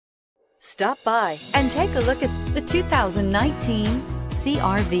Stop by and take a look at the 2019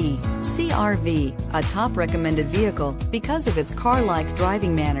 CR-V. CR-V, a top recommended vehicle because of its car-like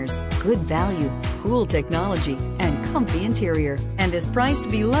driving manners, good value, cool technology, and comfy interior, and is priced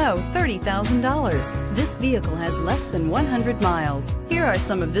below $30,000. This vehicle has less than 100 miles. Here are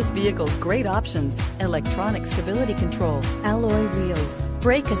some of this vehicle's great options: electronic stability control, alloy wheels,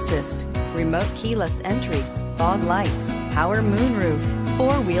 brake assist, remote keyless entry, fog lights, power moonroof,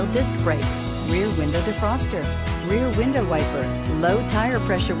 four-wheel disc brakes, rear window defroster, rear window wiper, low tire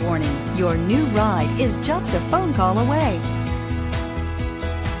pressure warning. Your new ride is just a phone call away.